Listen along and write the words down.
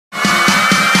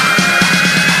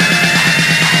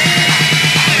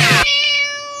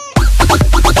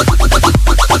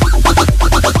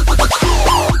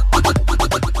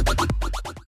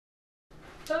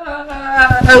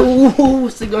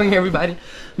How's it going, everybody?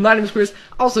 My name is Chris,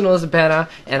 also known as the Panda,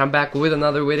 and I'm back with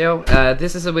another video.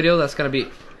 This is a video that's gonna be...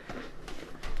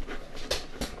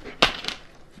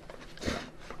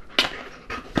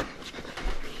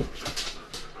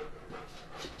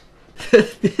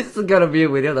 This is gonna be a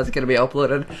video that's gonna be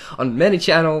uploaded on many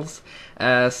channels.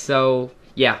 So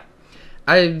yeah,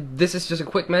 this is just a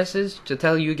quick message to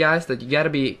tell you guys that you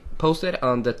gotta be posted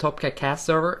on the TopCatCast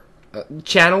server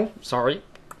channel. Sorry,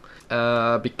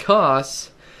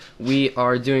 because we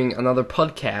are doing another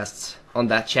podcast on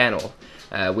that channel.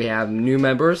 We have new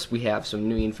members, we have some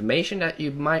new information that you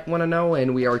might want to know,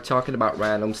 and we are talking about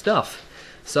random stuff.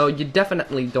 So you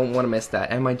definitely don't want to miss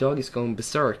that. And my dog is going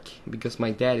berserk because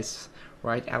my dad is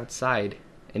right outside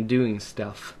and doing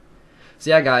stuff.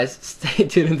 So yeah, guys, stay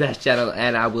tuned to that channel,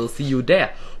 and I will see you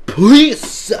there.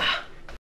 Peace!